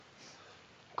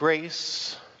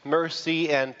Grace, mercy,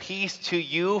 and peace to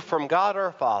you from God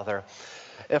our Father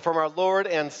and from our Lord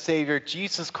and Savior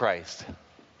Jesus Christ.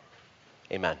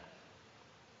 Amen.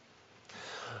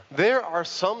 There are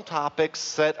some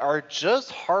topics that are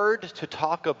just hard to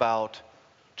talk about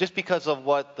just because of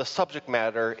what the subject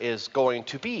matter is going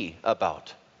to be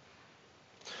about.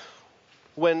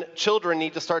 When children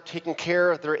need to start taking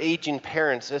care of their aging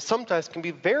parents, it sometimes can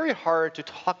be very hard to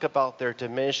talk about their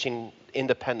diminishing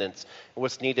independence and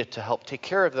what's needed to help take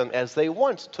care of them as they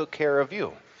once took care of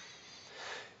you.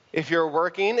 If you're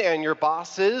working and your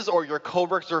bosses or your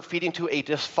coworkers are feeding to a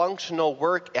dysfunctional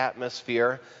work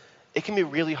atmosphere, it can be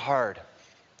really hard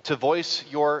to voice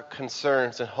your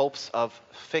concerns in hopes of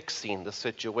fixing the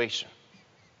situation.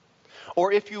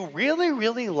 Or if you really,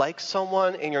 really like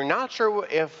someone and you're not sure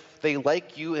if they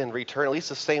like you in return, at least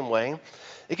the same way,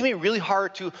 it can be really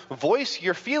hard to voice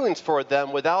your feelings for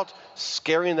them without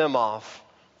scaring them off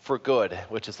for good,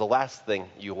 which is the last thing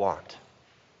you want.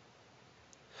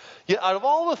 Yet out of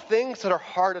all the things that are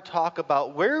hard to talk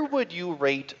about, where would you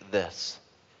rate this?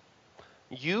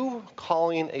 You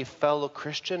calling a fellow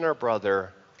Christian or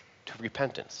brother to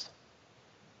repentance.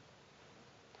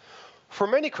 For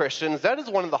many Christians, that is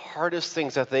one of the hardest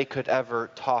things that they could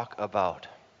ever talk about.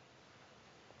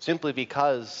 Simply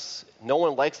because no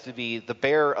one likes to be the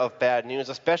bearer of bad news,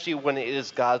 especially when it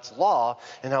is God's law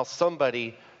and how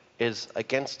somebody is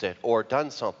against it or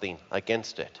done something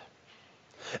against it.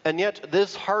 And yet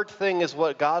this hard thing is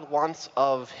what God wants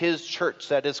of his church,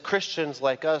 that is Christians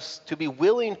like us, to be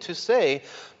willing to say,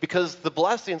 because the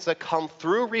blessings that come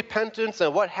through repentance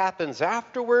and what happens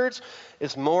afterwards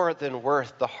is more than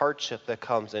worth the hardship that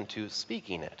comes into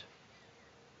speaking it.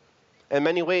 In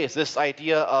many ways, this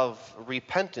idea of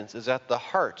repentance is at the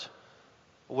heart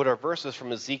of what our verses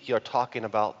from Ezekiel are talking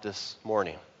about this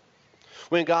morning.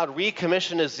 When God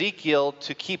recommissioned Ezekiel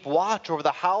to keep watch over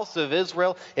the house of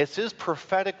Israel, it's his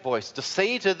prophetic voice to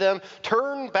say to them,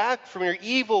 turn back from your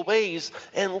evil ways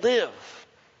and live.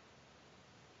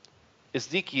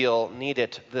 Ezekiel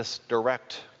needed this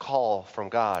direct call from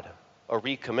God, a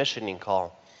recommissioning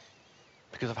call,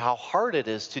 because of how hard it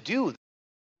is to do this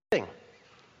thing.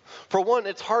 For one,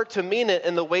 it's hard to mean it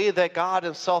in the way that God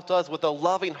himself does, with a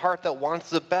loving heart that wants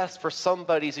the best for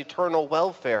somebody's eternal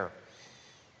welfare.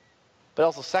 But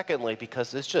also secondly,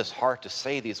 because it's just hard to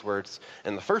say these words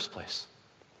in the first place,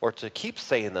 or to keep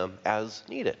saying them as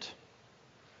needed.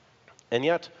 And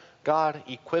yet, God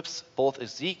equips both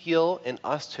Ezekiel and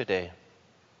us today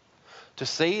to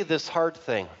say this hard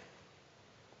thing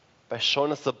by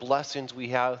showing us the blessings we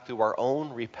have through our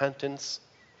own repentance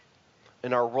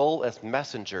and our role as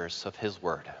messengers of his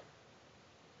word.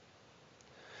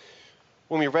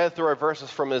 When we read through our verses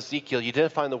from Ezekiel, you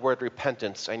didn't find the word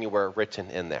repentance anywhere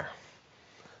written in there.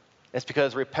 It's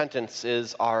because repentance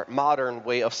is our modern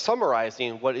way of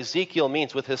summarizing what Ezekiel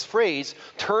means with his phrase,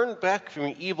 turn back from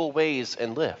your evil ways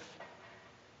and live.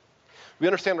 We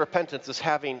understand repentance as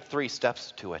having 3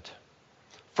 steps to it.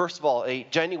 First of all, a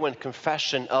genuine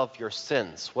confession of your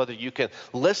sins, whether you can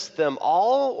list them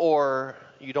all or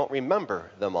you don't remember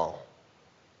them all.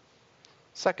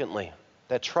 Secondly,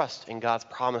 that trust in God's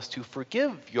promise to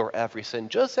forgive your every sin,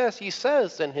 just as he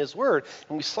says in his word,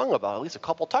 and we sung about it at least a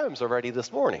couple times already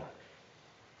this morning.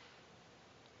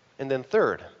 And then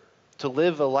third, to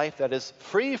live a life that is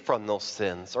free from those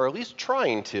sins, or at least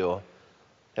trying to,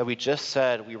 that we just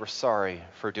said we were sorry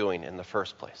for doing in the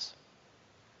first place.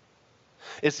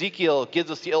 Ezekiel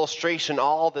gives us the illustration,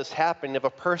 all this happening, of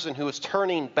a person who is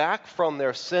turning back from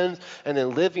their sins and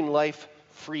then living life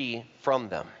free from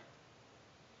them.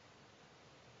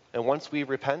 And once we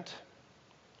repent,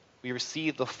 we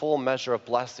receive the full measure of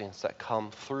blessings that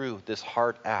come through this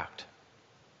hard act.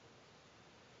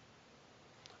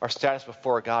 Our status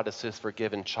before God is his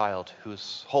forgiven child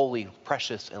who's holy,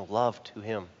 precious, and loved to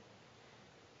him.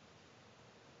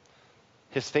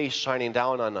 His face shining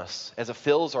down on us as it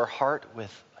fills our heart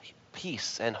with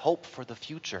peace and hope for the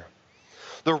future.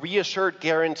 The reassured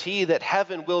guarantee that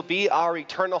heaven will be our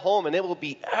eternal home and it will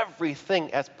be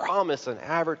everything as promised and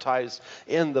advertised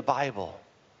in the Bible.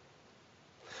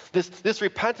 This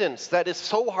repentance that is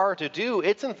so hard to do,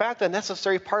 it's in fact a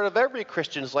necessary part of every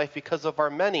Christian's life because of our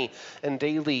many and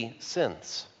daily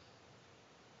sins.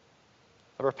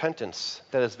 A repentance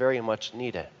that is very much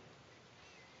needed.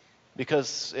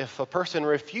 Because if a person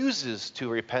refuses to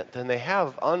repent, then they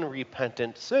have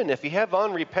unrepentant sin. If you have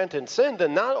unrepentant sin,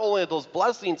 then not only are those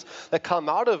blessings that come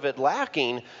out of it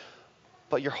lacking,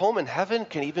 but your home in heaven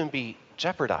can even be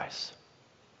jeopardized.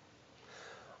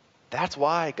 That's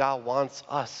why God wants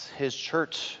us, his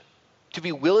church, to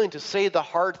be willing to say the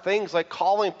hard things like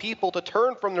calling people to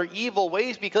turn from their evil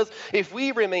ways, because if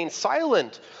we remain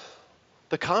silent,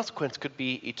 the consequence could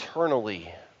be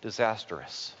eternally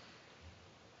disastrous.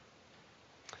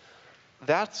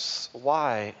 That's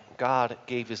why God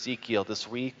gave Ezekiel this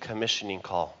recommissioning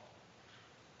call,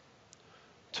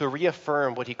 to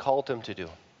reaffirm what he called him to do,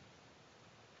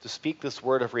 to speak this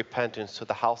word of repentance to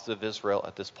the house of Israel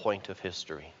at this point of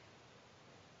history.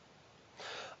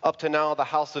 Up to now, the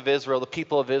house of Israel, the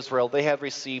people of Israel, they had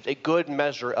received a good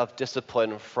measure of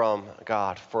discipline from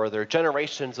God for their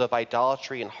generations of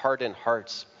idolatry and hardened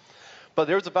hearts. But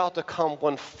there was about to come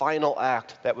one final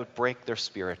act that would break their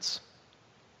spirits,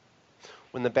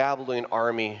 when the Babylonian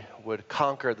army would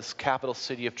conquer this capital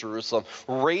city of Jerusalem,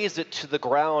 raze it to the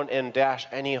ground, and dash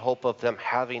any hope of them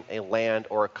having a land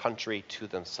or a country to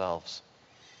themselves.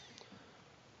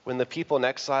 When the people in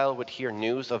exile would hear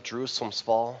news of Jerusalem's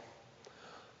fall,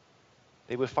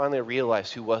 they would finally realize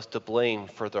who was to blame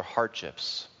for their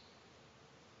hardships.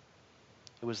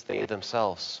 It was they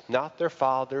themselves, not their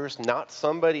fathers, not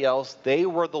somebody else. They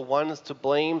were the ones to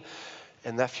blame,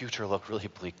 and that future looked really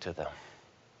bleak to them.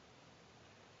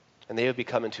 And they would be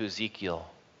coming to Ezekiel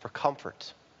for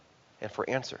comfort and for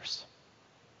answers.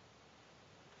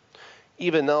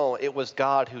 Even though it was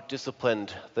God who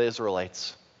disciplined the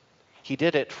Israelites, he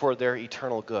did it for their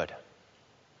eternal good.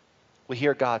 We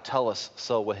hear God tell us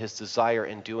so with his desire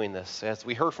in doing this. As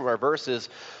we heard from our verses,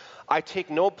 I take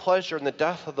no pleasure in the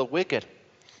death of the wicked,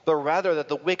 but rather that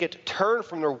the wicked turn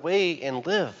from their way and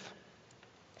live.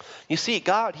 You see,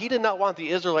 God, he did not want the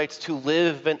Israelites to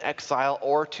live in exile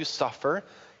or to suffer.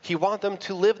 He wanted them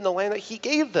to live in the land that he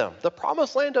gave them, the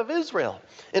promised land of Israel,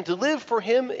 and to live for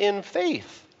him in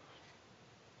faith.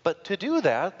 But to do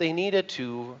that, they needed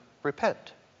to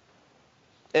repent.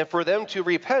 And for them to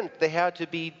repent, they had to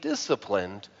be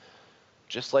disciplined,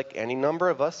 just like any number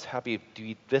of us had to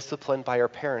be disciplined by our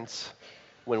parents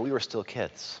when we were still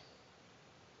kids.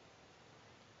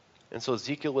 And so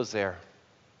Ezekiel was there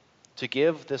to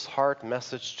give this hard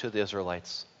message to the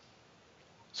Israelites,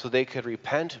 so they could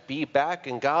repent, be back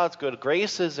in God's good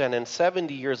graces, and in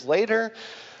 70 years later,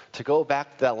 to go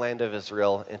back to that land of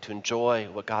Israel and to enjoy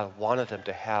what God wanted them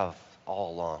to have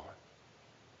all along.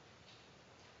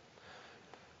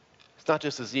 It's not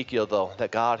just Ezekiel, though, that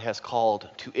God has called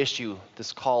to issue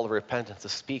this call of repentance, to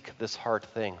speak this hard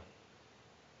thing.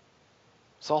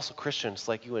 It's also Christians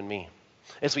like you and me,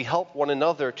 as we help one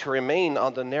another to remain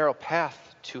on the narrow path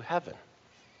to heaven.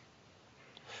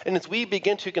 And as we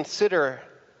begin to consider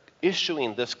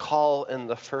issuing this call in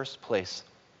the first place,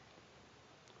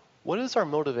 what is our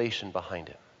motivation behind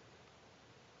it?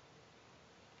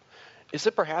 Is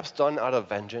it perhaps done out of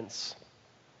vengeance?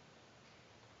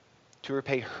 To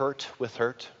repay hurt with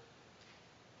hurt?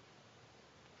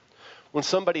 When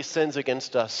somebody sins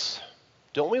against us,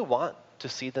 don't we want to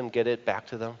see them get it back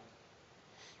to them?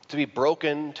 To be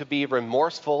broken, to be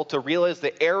remorseful, to realize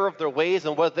the error of their ways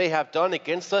and what they have done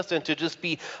against us, and to just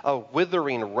be a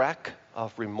withering wreck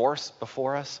of remorse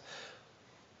before us?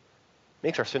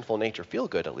 Makes our sinful nature feel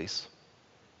good, at least.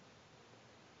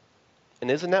 And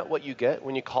isn't that what you get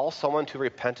when you call someone to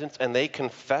repentance and they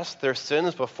confess their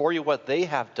sins before you, what they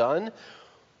have done?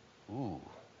 Ooh,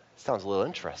 sounds a little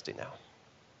interesting now.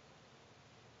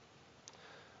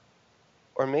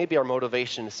 Or maybe our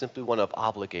motivation is simply one of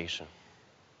obligation.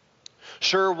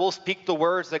 Sure, we'll speak the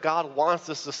words that God wants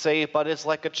us to say, but it's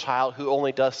like a child who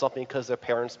only does something because their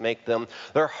parents make them.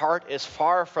 Their heart is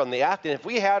far from the act, and if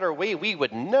we had our way, we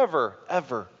would never,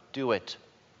 ever do it.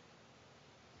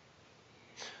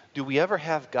 Do we ever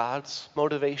have God's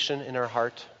motivation in our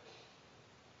heart?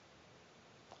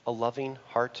 A loving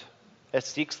heart that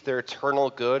seeks their eternal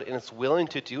good and is willing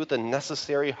to do the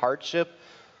necessary hardship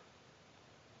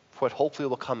for what hopefully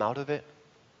will come out of it?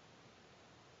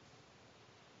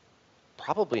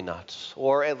 Probably not,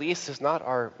 or at least is not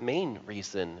our main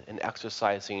reason in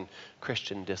exercising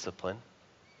Christian discipline.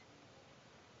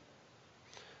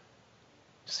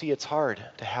 See, it's hard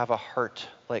to have a heart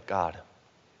like God,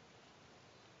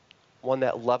 one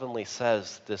that lovingly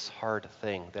says this hard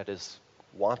thing that is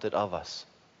wanted of us.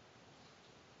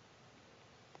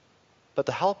 But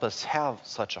to help us have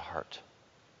such a heart,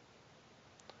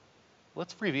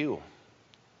 let's review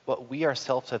what we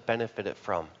ourselves have benefited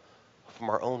from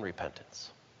our own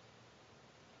repentance.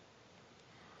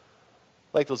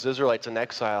 Like those Israelites in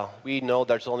exile, we know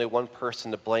there's only one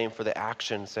person to blame for the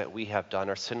actions that we have done,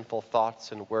 our sinful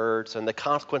thoughts and words, and the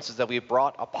consequences that we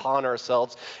brought upon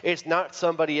ourselves. It's not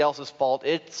somebody else's fault,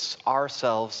 it's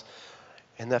ourselves,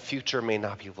 and that future may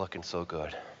not be looking so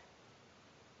good.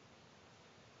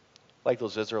 Like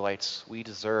those Israelites, we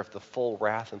deserve the full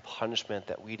wrath and punishment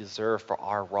that we deserve for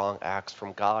our wrong acts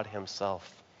from God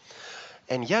himself.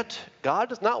 And yet, God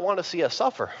does not want to see us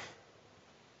suffer.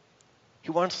 He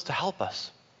wants to help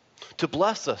us, to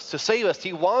bless us, to save us.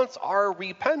 He wants our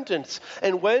repentance.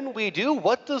 And when we do,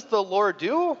 what does the Lord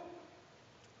do?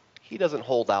 He doesn't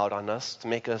hold out on us to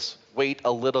make us wait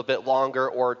a little bit longer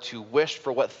or to wish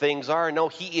for what things are. No,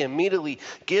 he immediately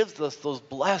gives us those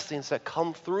blessings that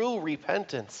come through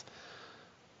repentance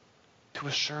to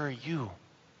assure you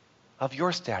of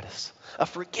your status, a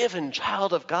forgiven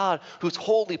child of God who's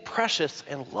wholly precious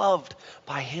and loved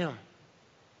by him.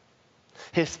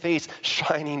 His face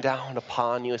shining down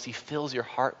upon you as he fills your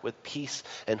heart with peace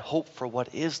and hope for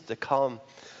what is to come.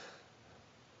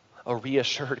 A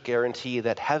reassured guarantee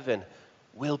that heaven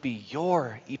will be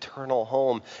your eternal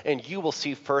home, and you will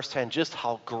see firsthand just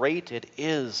how great it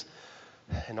is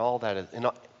in all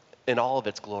of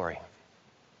its glory.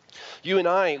 You and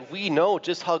I, we know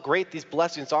just how great these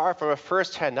blessings are from a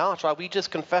first-hand knowledge. While we just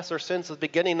confess our sins at the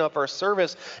beginning of our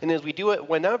service, and as we do it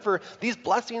whenever, these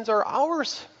blessings are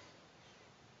ours.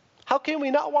 How can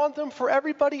we not want them for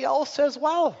everybody else as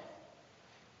well?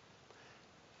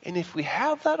 And if we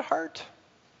have that heart,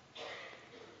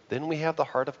 then we have the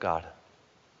heart of God.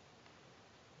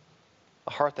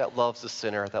 A heart that loves the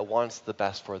sinner, that wants the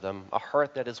best for them. A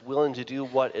heart that is willing to do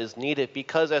what is needed.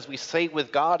 Because as we say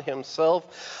with God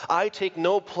himself, I take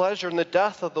no pleasure in the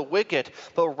death of the wicked,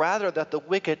 but rather that the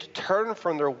wicked turn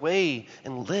from their way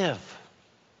and live.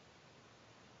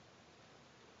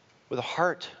 With a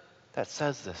heart that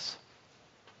says this,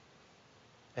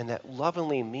 and that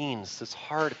lovingly means this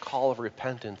hard call of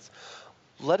repentance,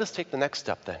 let us take the next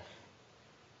step then,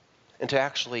 and to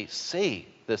actually say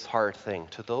this hard thing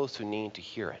to those who need to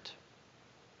hear it.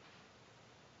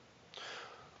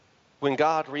 When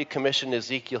God recommissioned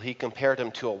Ezekiel, he compared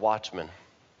him to a watchman.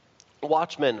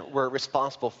 Watchmen were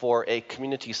responsible for a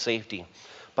community safety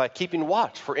by keeping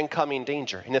watch for incoming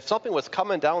danger. And if something was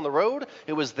coming down the road,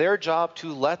 it was their job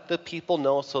to let the people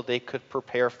know so they could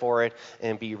prepare for it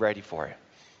and be ready for it.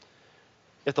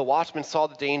 If the watchman saw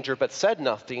the danger but said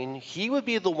nothing, he would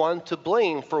be the one to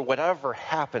blame for whatever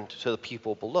happened to the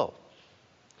people below.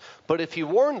 But if he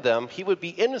warned them, he would be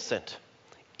innocent,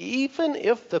 even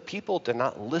if the people did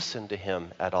not listen to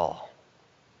him at all.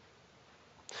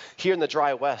 Here in the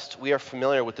dry West, we are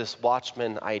familiar with this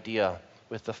watchman idea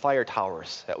with the fire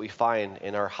towers that we find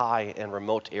in our high and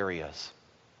remote areas.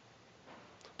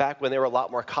 Back when they were a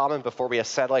lot more common, before we had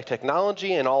satellite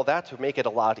technology and all that to make it a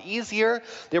lot easier,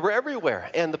 they were everywhere.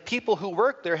 And the people who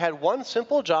worked there had one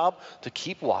simple job: to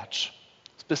keep watch,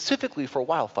 specifically for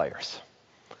wildfires.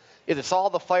 If they saw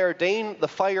the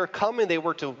fire coming, they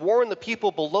were to warn the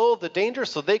people below of the danger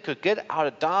so they could get out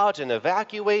of Dodge and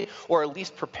evacuate, or at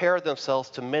least prepare themselves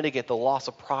to mitigate the loss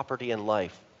of property and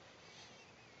life.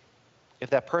 If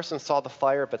that person saw the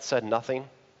fire but said nothing,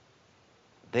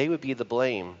 they would be the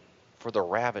blame for the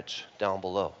ravage down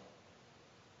below.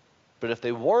 But if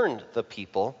they warned the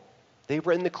people, they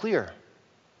were in the clear,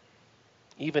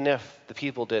 even if the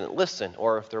people didn't listen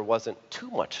or if there wasn't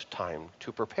too much time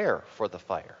to prepare for the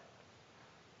fire.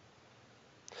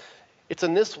 It's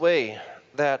in this way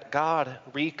that God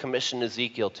recommissioned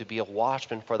Ezekiel to be a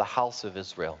watchman for the house of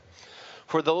Israel.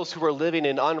 For those who were living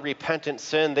in unrepentant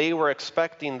sin, they were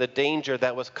expecting the danger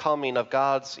that was coming of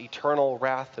God's eternal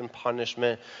wrath and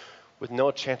punishment with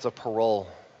no chance of parole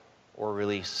or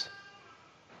release.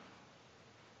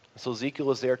 So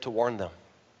Ezekiel is there to warn them,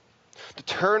 to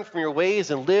turn from your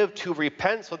ways and live to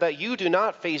repent so that you do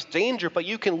not face danger, but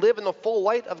you can live in the full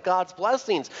light of God's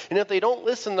blessings. And if they don't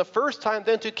listen the first time,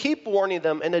 then to keep warning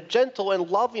them in a gentle and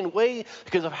loving way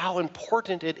because of how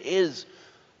important it is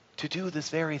to do this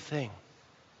very thing.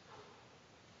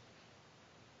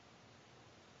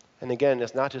 And again,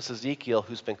 it's not just Ezekiel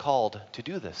who's been called to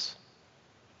do this,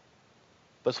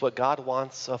 but it's what God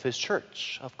wants of his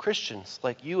church, of Christians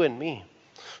like you and me,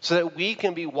 so that we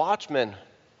can be watchmen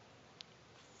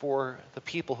for the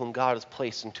people whom God has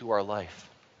placed into our life.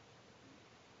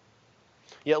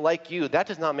 Yet like you, that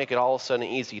does not make it all of a sudden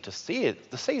easy to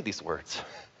say these words.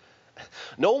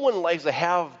 No one likes to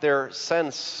have their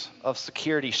sense of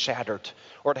security shattered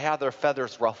or to have their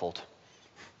feathers ruffled.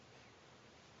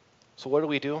 So what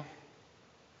do?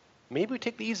 Maybe we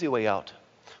take the easy way out.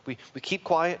 We keep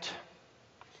quiet.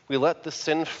 We let the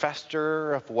sin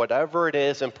fester of whatever it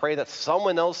is and pray that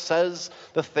someone else says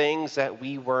the things that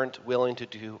we weren't willing to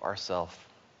do ourselves.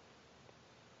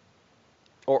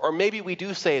 Or maybe we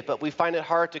do say it, but we find it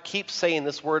hard to keep saying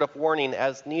this word of warning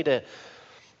as needed.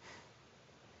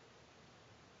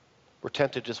 We're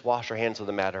tempted to just wash our hands of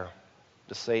the matter,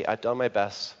 to say, I've done my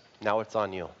best, now it's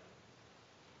on you.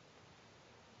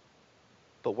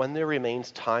 But when there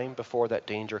remains time before that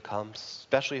danger comes,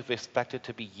 especially if we expect it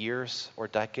to be years or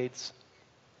decades,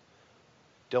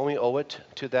 don't we owe it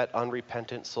to that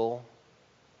unrepentant soul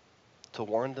to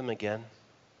warn them again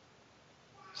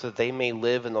so that they may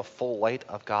live in the full light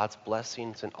of God's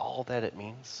blessings and all that it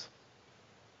means?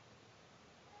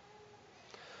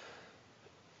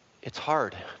 It's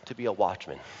hard to be a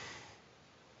watchman.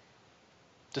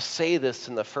 To say this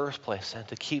in the first place and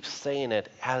to keep saying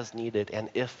it as needed and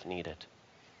if needed.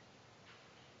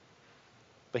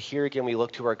 But here again we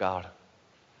look to our God,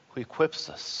 who equips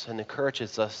us and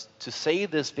encourages us to say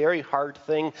this very hard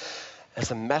thing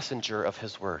as a messenger of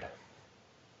his word.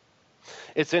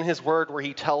 It's in his word where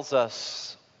he tells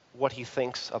us what he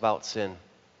thinks about sin.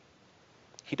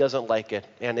 He doesn't like it,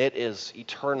 and it is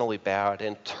eternally bad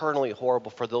and eternally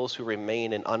horrible for those who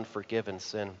remain in unforgiven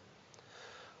sin.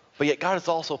 But yet God is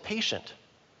also patient,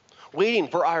 waiting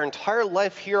for our entire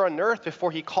life here on earth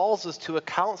before he calls us to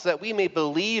account so that we may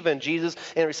believe in Jesus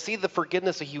and receive the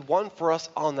forgiveness that he won for us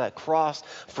on that cross,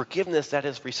 forgiveness that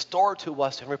is restored to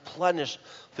us and replenished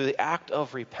through the act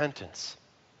of repentance.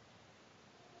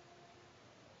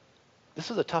 This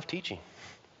is a tough teaching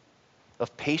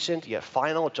of patient yet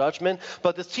final judgment,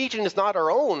 but this teaching is not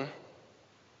our own,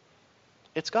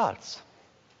 it's God's.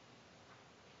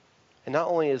 And not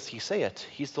only does he say it,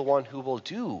 he's the one who will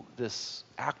do this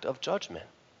act of judgment.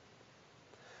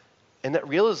 And that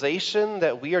realization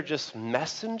that we are just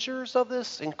messengers of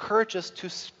this encourages us to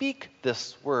speak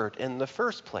this word in the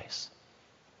first place.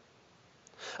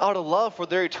 Out of love for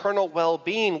their eternal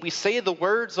well-being, we say the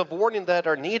words of warning that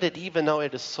are needed, even though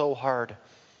it is so hard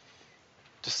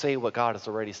to say what God has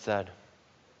already said.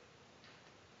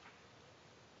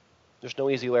 There's no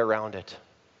easy way around it.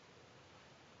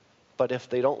 But if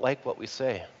they don't like what we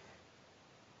say,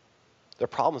 their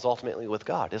problem is ultimately with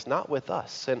God. It's not with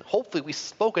us. And hopefully we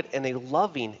spoke it in a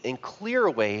loving and clear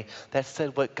way that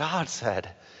said what God said,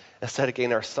 instead of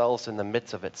getting ourselves in the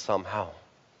midst of it somehow.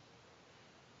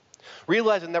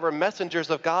 Realizing that we're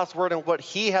messengers of God's word and what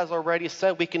he has already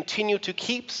said, we continue to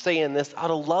keep saying this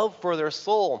out of love for their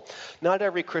soul. Not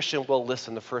every Christian will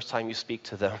listen the first time you speak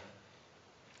to them.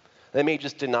 They may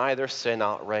just deny their sin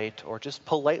outright or just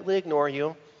politely ignore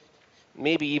you.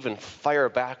 Maybe even fire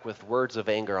back with words of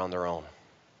anger on their own.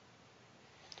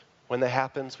 When that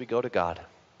happens, we go to God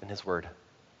and his word.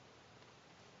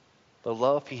 The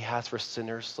love he has for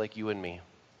sinners like you and me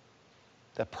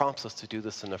that prompts us to do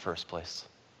this in the first place.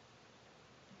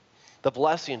 The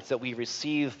blessings that we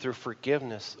receive through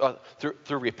forgiveness,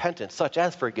 through repentance, such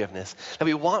as forgiveness, that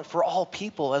we want for all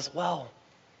people as well.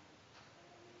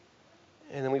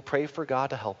 And then we pray for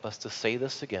God to help us to say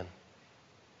this again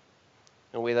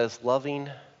in a way that is loving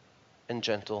and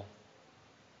gentle,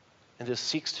 and just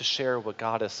seeks to share what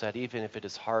God has said, even if it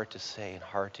is hard to say and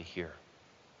hard to hear.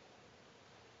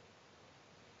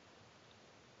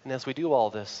 And as we do all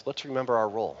this, let's remember our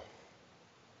role.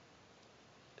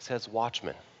 It says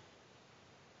watchmen.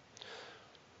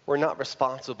 We're not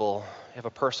responsible if a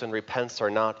person repents or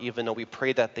not, even though we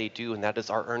pray that they do, and that is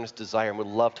our earnest desire, and we'd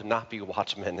love to not be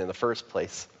watchmen in the first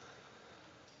place.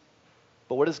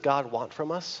 But what does God want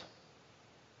from us?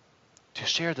 To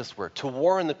share this word, to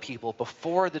warn the people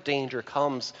before the danger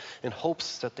comes in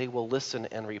hopes that they will listen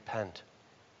and repent.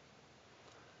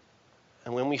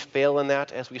 And when we fail in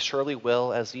that, as we surely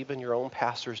will, as even your own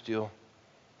pastors do,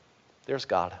 there's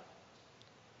God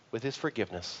with his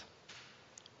forgiveness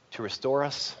to restore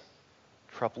us,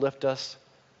 to uplift us,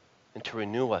 and to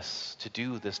renew us to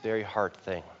do this very hard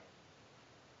thing.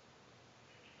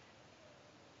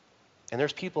 And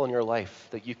there's people in your life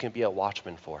that you can be a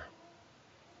watchman for.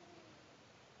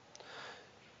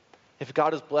 If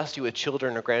God has blessed you with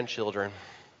children or grandchildren,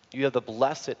 you have the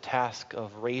blessed task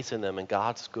of raising them in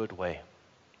God's good way.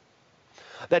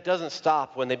 That doesn't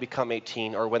stop when they become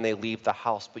 18 or when they leave the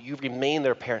house, but you remain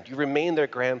their parent, you remain their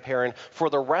grandparent for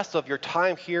the rest of your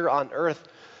time here on earth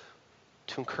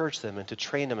to encourage them and to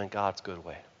train them in God's good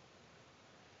way.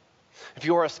 If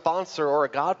you are a sponsor or a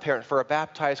godparent for a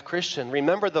baptized Christian,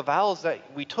 remember the vows that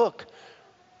we took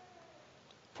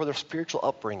for their spiritual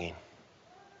upbringing.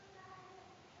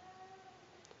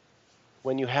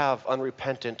 When you have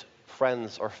unrepentant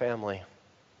friends or family,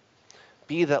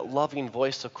 be that loving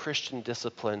voice of Christian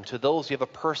discipline to those you have a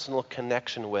personal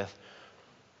connection with,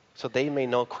 so they may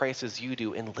know Christ as you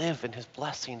do and live in his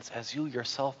blessings as you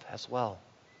yourself as well.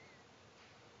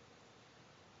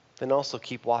 Then also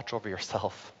keep watch over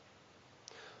yourself.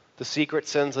 The secret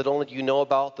sins that only you know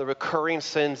about, the recurring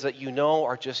sins that you know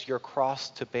are just your cross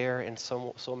to bear in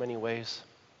so many ways.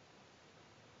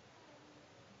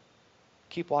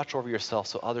 Keep watch over yourself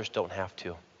so others don't have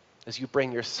to. as you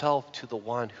bring yourself to the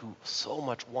one who so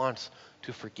much wants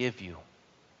to forgive you.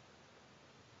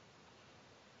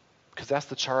 Because that's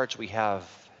the charge we have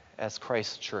as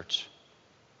Christ's church.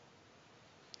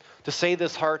 To say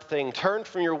this hard thing, turn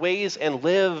from your ways and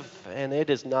live, and it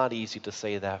is not easy to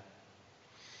say that.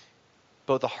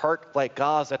 But with a heart like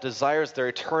God's that desires their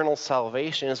eternal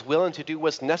salvation, is willing to do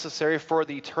what's necessary for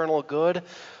the eternal good,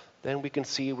 then we can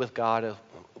see with God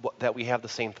that we have the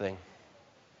same thing.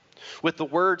 With the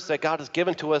words that God has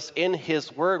given to us in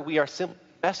His Word, we are simply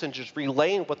messengers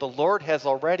relaying what the Lord has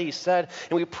already said,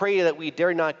 and we pray that we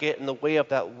dare not get in the way of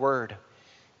that word,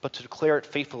 but to declare it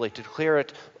faithfully, to declare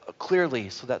it clearly,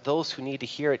 so that those who need to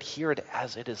hear it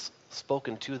as it is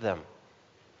spoken to them.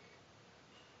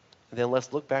 And then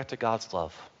let's look back to God's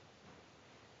love.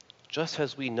 Just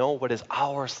as we know what is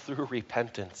ours through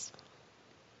repentance,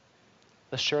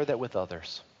 let's share that with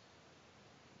others.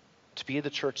 To be the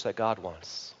church that God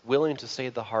wants, willing to say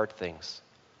the hard things,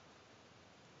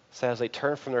 so as they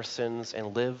turn from their sins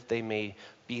and live, they may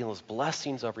be in those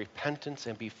blessings of repentance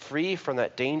and be free from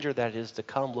that danger that is to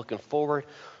come, looking forward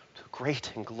to a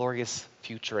great and glorious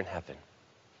future in heaven.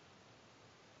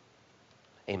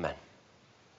 Amen.